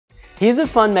Here's a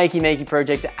fun Makey Makey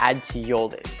project to add to your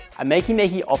list. A Makey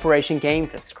Makey operation game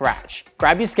for Scratch.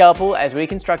 Grab your scalpel as we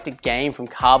construct a game from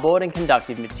cardboard and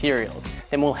conductive materials.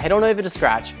 Then we'll head on over to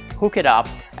Scratch, hook it up,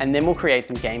 and then we'll create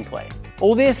some gameplay.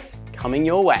 All this coming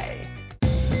your way.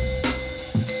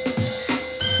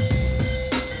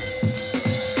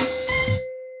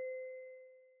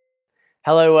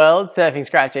 Hello world, Surfing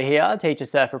Scratcher here, teacher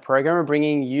surfer programmer,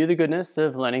 bringing you the goodness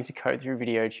of learning to code through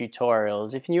video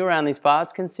tutorials. If you're new around these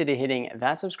parts, consider hitting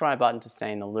that subscribe button to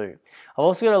stay in the loop. I've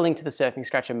also got a link to the Surfing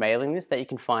Scratcher mailing list that you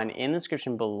can find in the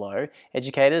description below.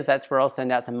 Educators, that's where I'll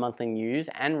send out some monthly news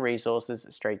and resources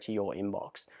straight to your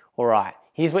inbox. Alright,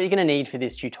 here's what you're going to need for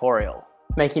this tutorial.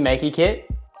 Makey Makey kit,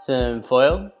 some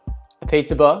foil, a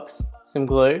pizza box, some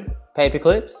glue, paper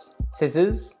clips,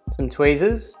 scissors, some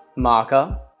tweezers,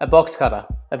 marker, a box cutter.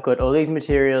 I've got all these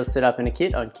materials set up in a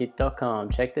kit on kit.com.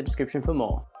 Check the description for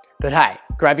more. But hey,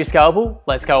 grab your scalpel,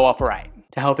 let's go operate.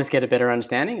 To help us get a better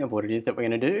understanding of what it is that we're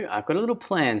going to do, I've got a little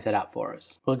plan set up for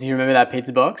us. Well, do you remember that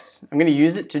pizza box? I'm going to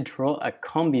use it to draw a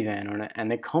combi van on it,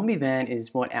 and the combi van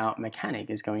is what our mechanic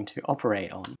is going to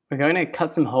operate on. We're going to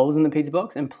cut some holes in the pizza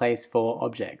box and place 4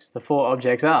 objects. The 4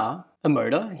 objects are a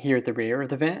motor here at the rear of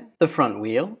the van, the front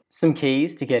wheel, some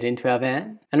keys to get into our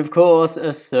van, and of course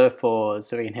a surfboard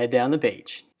so we can head down the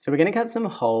beach. So we're going to cut some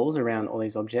holes around all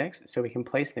these objects so we can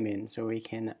place them in, so we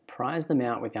can prise them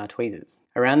out with our tweezers.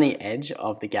 Around the edge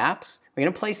of the gaps, we're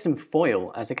going to place some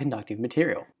foil as a conductive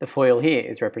material. The foil here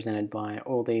is represented by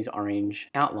all these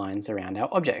orange outlines around our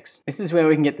objects. This is where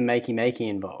we can get the Makey Makey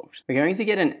involved. We're going to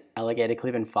get an alligator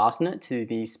clip and fasten it to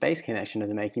the space connection of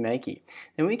the Makey Makey.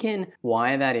 Then we can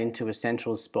wire that into a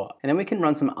central spot, and then we can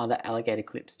run some other alligator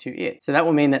clips to it. So that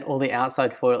will mean that all the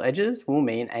outside foil edges will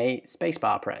mean a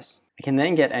spacebar press. We can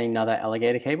then get another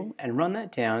alligator cable and run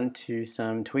that down to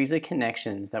some tweezer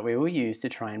connections that we will use to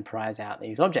try and prise out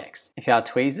these objects. If our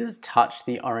tweezers touch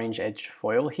the orange edged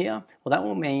foil here, well, that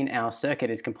will mean our circuit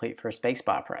is complete for a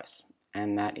spacebar press.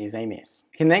 And that is a miss.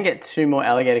 We can then get 2 more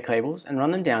alligator cables and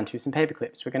run them down to some paper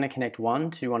clips. We're going to connect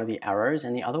one to one of the arrows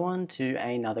and the other one to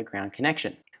another ground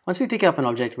connection. Once we pick up an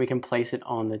object, we can place it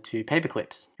on the 2 paper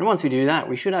clips. And once we do that,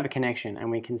 we should have a connection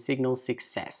and we can signal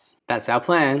success. That's our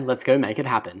plan. Let's go make it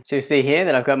happen. So you see here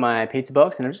that I've got my pizza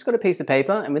box and I've just got a piece of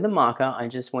paper, and with a marker, I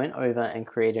just went over and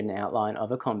created an outline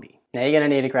of a combi. Now you're going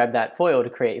to need to grab that foil to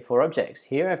create your 4 objects.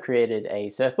 Here I've created a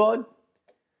surfboard,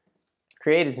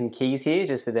 created some keys here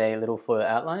just with a little foil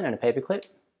outline and a paper clip.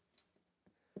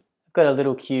 I've got a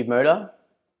little cube motor.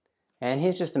 And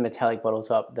here's just a metallic bottle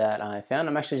top that I found.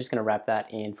 I'm actually just going to wrap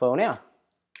that in foil now.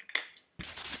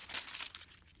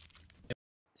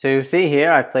 So you'll see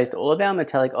here I've placed all of our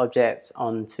metallic objects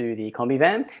onto the combi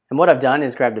van. And what I've done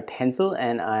is grabbed a pencil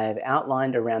and I've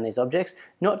outlined around these objects.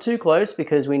 Not too close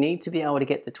because we need to be able to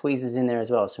get the tweezers in there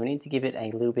as well. So we need to give it a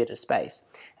little bit of space.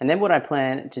 And then what I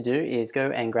plan to do is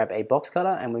go and grab a box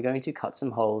cutter, and we're going to cut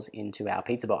some holes into our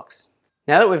pizza box.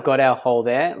 Now that we've got our hole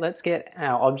there, let's get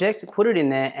our object, put it in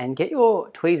there, and get your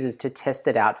tweezers to test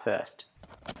it out first.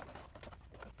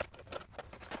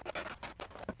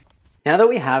 Now that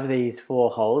we have these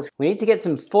 4 holes, we need to get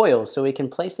some foil so we can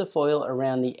place the foil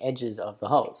around the edges of the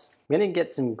holes. I'm going to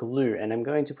get some glue, and I'm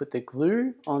going to put the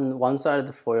glue on one side of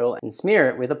the foil and smear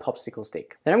it with a popsicle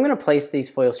stick. Then I'm going to place these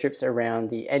foil strips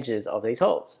around the edges of these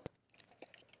holes.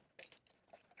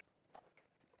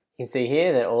 You can see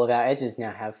here that all of our edges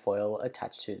now have foil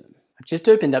attached to them. I've just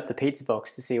opened up the pizza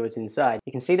box to see what's inside.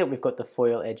 You can see that we've got the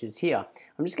foil edges here.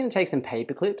 I'm just going to take some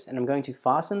paper clips and I'm going to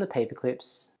fasten the paper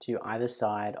clips to either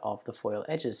side of the foil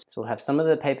edges. So we'll have some of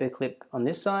the paper clip on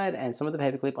this side and some of the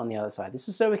paper clip on the other side. This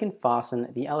is so we can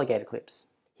fasten the alligator clips.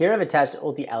 Here I've attached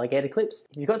all the alligator clips.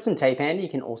 If you've got some tape handy, you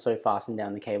can also fasten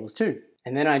down the cables too.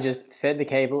 And then I just fed the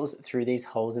cables through these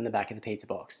holes in the back of the pizza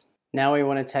box. Now we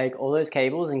want to take all those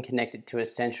cables and connect it to a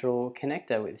central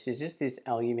connector, which is just this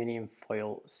aluminium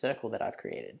foil circle that I've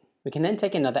created. We can then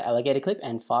take another alligator clip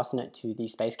and fasten it to the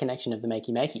space connection of the Makey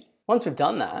Makey. Once we've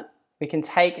done that, we can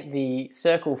take the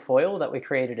circle foil that we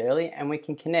created earlier and we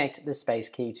can connect the space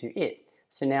key to it.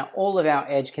 So now all of our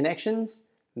edge connections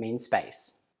mean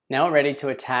space. Now we're ready to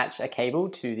attach a cable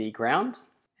to the ground.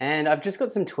 And I've just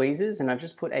got some tweezers and I've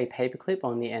just put a paper clip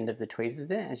on the end of the tweezers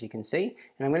there, as you can see.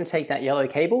 And I'm going to take that yellow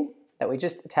cable that we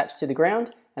just attached to the ground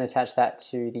and attach that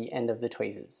to the end of the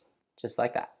tweezers, just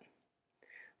like that.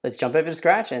 Let's jump over to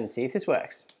Scratch and see if this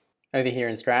works. Over here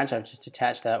in Scratch, I've just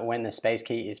attached a when the space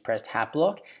key is pressed hat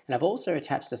block, and I've also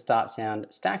attached a start sound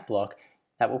stack block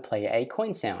that will play a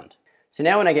coin sound. So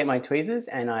now when I get my tweezers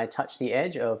and I touch the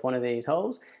edge of one of these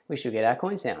holes, we should get our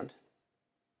coin sound.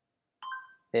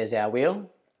 There's our wheel,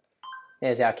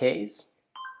 there's our keys,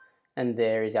 and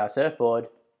there is our surfboard,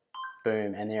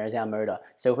 Boom, and there is our motor.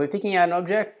 So if we're picking out an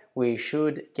object, we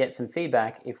should get some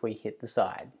feedback if we hit the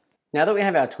side. Now that we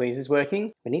have our tweezers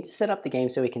working, we need to set up the game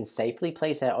so we can safely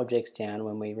place our objects down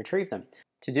when we retrieve them.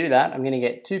 To do that, I'm going to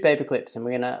get 2 paper clips and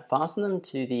we're going to fasten them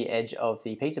to the edge of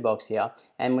the pizza box here,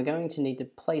 and we're going to need to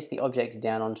place the objects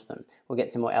down onto them. We'll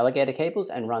get some more alligator cables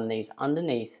and run these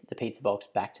underneath the pizza box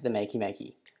back to the Makey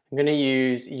Makey. I'm going to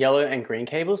use yellow and green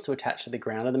cables to attach to the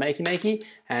ground of the Makey Makey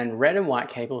and red and white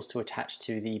cables to attach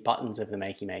to the buttons of the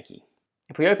Makey Makey.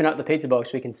 If we open up the pizza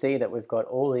box, we can see that we've got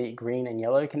all the green and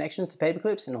yellow connections to paper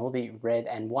clips and all the red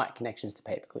and white connections to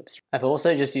paper clips. I've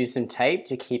also just used some tape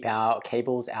to keep our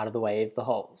cables out of the way of the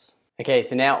holes. Okay,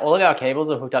 so now all of our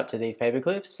cables are hooked up to these paper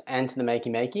clips and to the Makey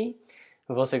Makey.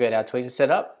 We've also got our tweezers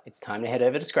set up. It's time to head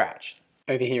over to Scratch.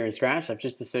 Over here in Scratch, I've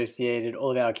just associated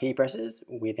all of our key presses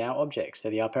with our objects. So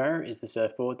the up arrow is the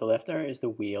surfboard, the left arrow is the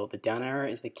wheel, the down arrow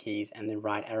is the keys, and the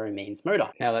right arrow means motor.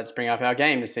 Now let's bring up our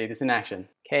game to see this in action.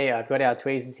 Okay, I've got our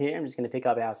tweezers here. I'm just going to pick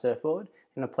up our surfboard.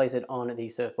 I'm going to place it on the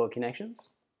surfboard connections.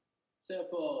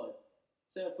 Surfboard,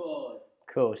 surfboard.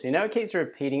 Cool, so you know it keeps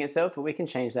repeating itself, but we can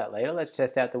change that later. Let's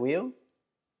test out the wheel.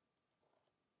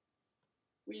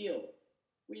 Wheel,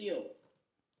 wheel,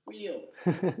 wheel.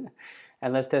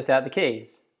 And let's test out the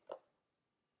keys.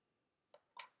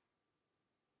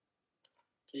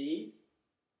 Keys.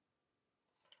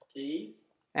 Keys.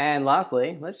 And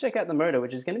lastly, let's check out the motor,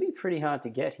 which is going to be pretty hard to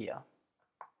get here.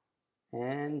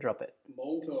 And drop it.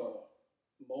 Motor.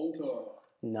 Motor.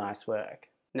 Nice work.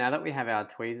 Now that we have our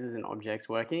tweezers and objects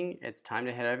working, it's time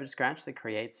to head over to Scratch to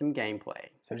create some gameplay.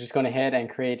 So I've just gone ahead and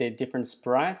created different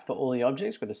sprites for all the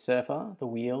objects with the surfer, the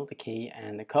wheel, the key,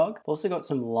 and the cog. I've also got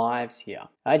some lives here.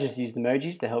 I just used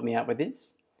emojis to help me out with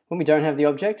this. When we don't have the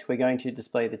object, we're going to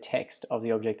display the text of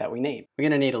the object that we need. We're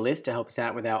going to need a list to help us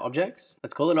out with our objects.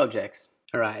 Let's call it objects.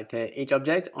 Alright, for each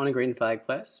object on a green flag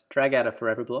press, drag out a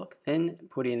forever block, then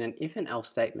put in an if and else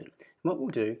statement. And what we'll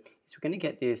do is we're going to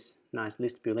get this nice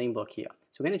list boolean block here.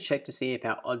 So we're going to check to see if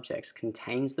our objects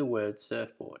contains the word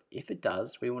surfboard. If it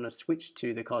does, we want to switch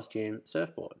to the costume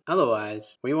surfboard.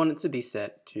 Otherwise, we want it to be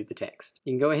set to the text.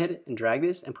 You can go ahead and drag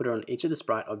this and put it on each of the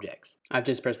sprite objects. I've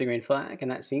just pressed the green flag and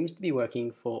that seems to be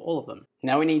working for all of them.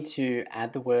 Now we need to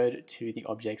add the word to the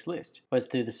objects list. Let's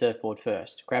do the surfboard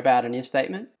first. Grab out an if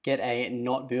statement, get a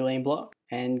not boolean block,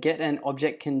 and get an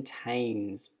object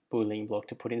contains boolean block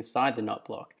to put inside the not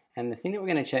block. And the thing that we're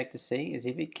going to check to see is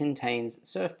if it contains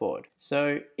surfboard.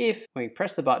 So if we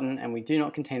press the button and we do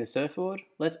not contain the surfboard,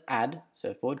 let's add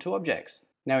surfboard to objects.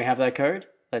 Now we have that code,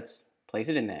 let's place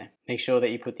it in there. Make sure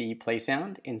that you put the play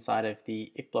sound inside of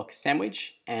the if block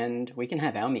sandwich and we can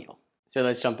have our meal. So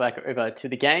let's jump back over to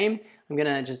the game. I'm going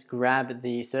to just grab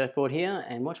the surfboard here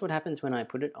and watch what happens when I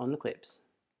put it on the clips.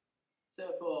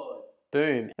 Surfboard.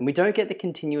 Boom. And we don't get the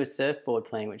continuous surfboard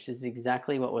playing, which is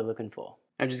exactly what we're looking for.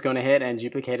 I've just gone ahead and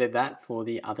duplicated that for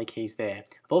the other keys there.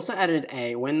 I've also added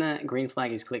a when the green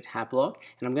flag is clicked hat block,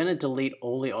 and I'm going to delete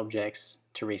all the objects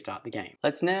to restart the game.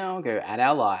 Let's now go add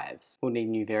our lives. We'll need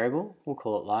a new variable, we'll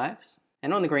call it lives.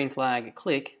 And on the green flag,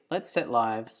 click, let's set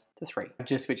lives to 3. I've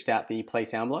just switched out the play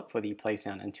sound block for the play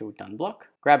sound until done block.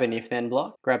 Grab an if then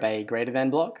block, grab a greater than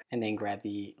block, and then grab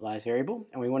the lives variable.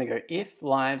 And we want to go if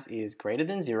lives is greater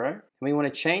than 0, and we want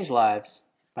to change lives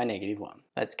by -1.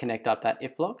 Let's connect up that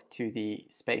if block to the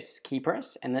space key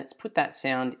press and let's put that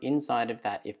sound inside of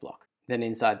that if block. Then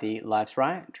inside the live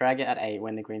sprite, drag out a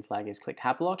when the green flag is clicked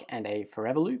hat block and a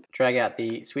forever loop. Drag out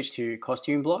the switch to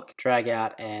costume block, drag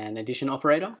out an addition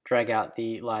operator, drag out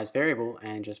the lives variable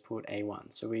and just put a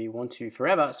 1. So we want to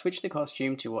forever switch the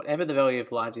costume to whatever the value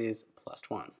of lives is plus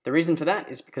 1. The reason for that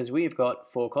is because we've got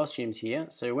 4 costumes here.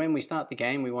 So when we start the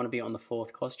game, we want to be on the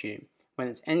 4th costume. When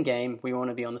it's end game, we want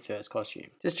to be on the 1st costume.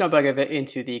 Just jump back over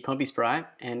into the compy sprite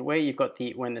and where you've got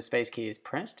the when the space key is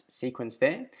pressed sequence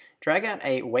there, drag out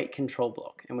a wait control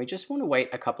block and we just want to wait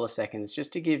a couple of seconds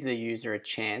just to give the user a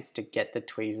chance to get the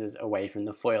tweezers away from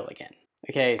the foil again.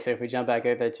 Okay, so if we jump back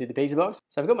over to the pizza box,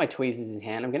 so I've got my tweezers in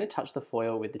hand, I'm going to touch the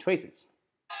foil with the tweezers.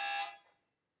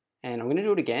 And I'm going to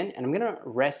do it again and I'm going to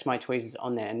rest my tweezers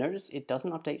on there and notice it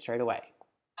doesn't update straight away.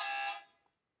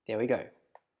 There we go.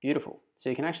 Beautiful. So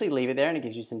you can actually leave it there and it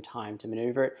gives you some time to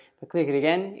maneuver it. But click it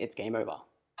again, it's game over.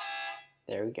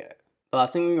 There we go. The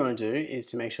last thing we want to do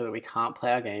is to make sure that we can't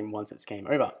play our game once it's game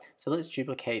over. So let's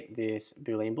duplicate this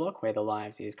boolean block where the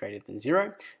lives is greater than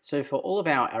 0. So for all of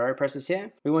our arrow presses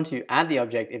here, we want to add the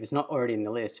object if it's not already in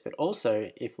the list, but also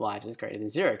if lives is greater than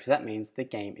 0, because that means the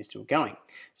game is still going.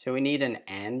 So we need an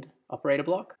AND operator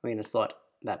block. We're going to slot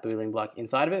that boolean block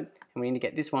inside of it, and we need to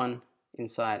get this one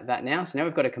inside that now. So now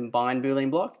we've got a combined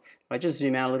boolean block. If I just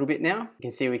zoom out a little bit now, you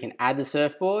can see we can add the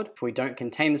surfboard if we don't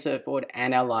contain the surfboard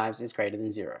and our lives is greater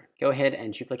than 0. Go ahead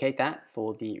and duplicate that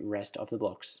for the rest of the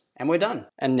blocks. And we're done.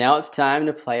 And now it's time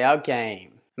to play our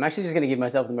game. I'm actually just going to give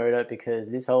myself the motor because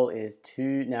this hole is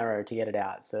too narrow to get it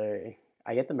out. So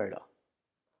I get the motor.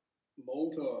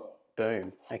 Motor.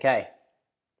 Boom. Okay.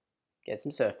 Get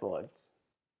some surfboards.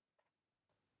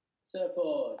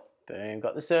 Surfboard. Boom.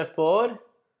 Got the surfboard.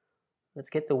 Let's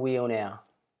get the wheel now.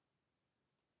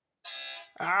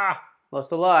 Ah!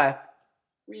 Lost a life.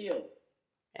 Wheel.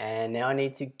 And now I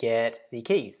need to get the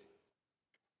keys.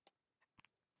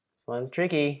 This one's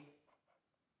tricky.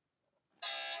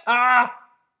 Ah!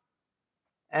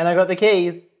 And I got the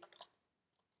keys.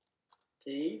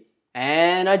 Keys.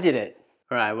 And I did it.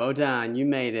 All right, well done, you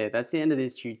made it. That's the end of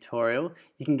this tutorial.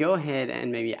 You can go ahead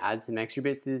and maybe add some extra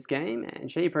bits to this game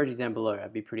and share your project down below.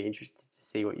 I'd be pretty interested to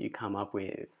see what you come up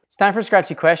with. It's time for a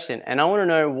scratchy question, and I want to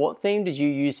know, what theme did you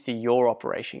use for your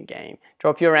operation game?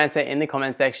 Drop your answer in the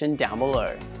comment section down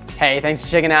below. Hey, thanks for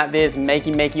checking out this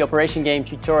Makey Makey operation game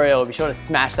tutorial. Be sure to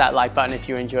smash that like button if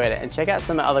you enjoyed it, and check out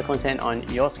some other content on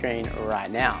your screen right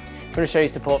now. If you want to show your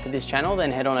support for this channel,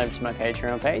 then head on over to my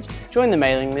Patreon page, join the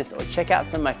mailing list, or check out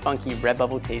some of my funky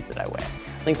Redbubble tees that I wear.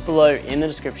 Links below in the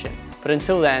description. But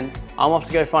until then, I'm off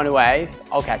to go find a wave.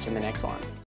 I'll catch you in the next one.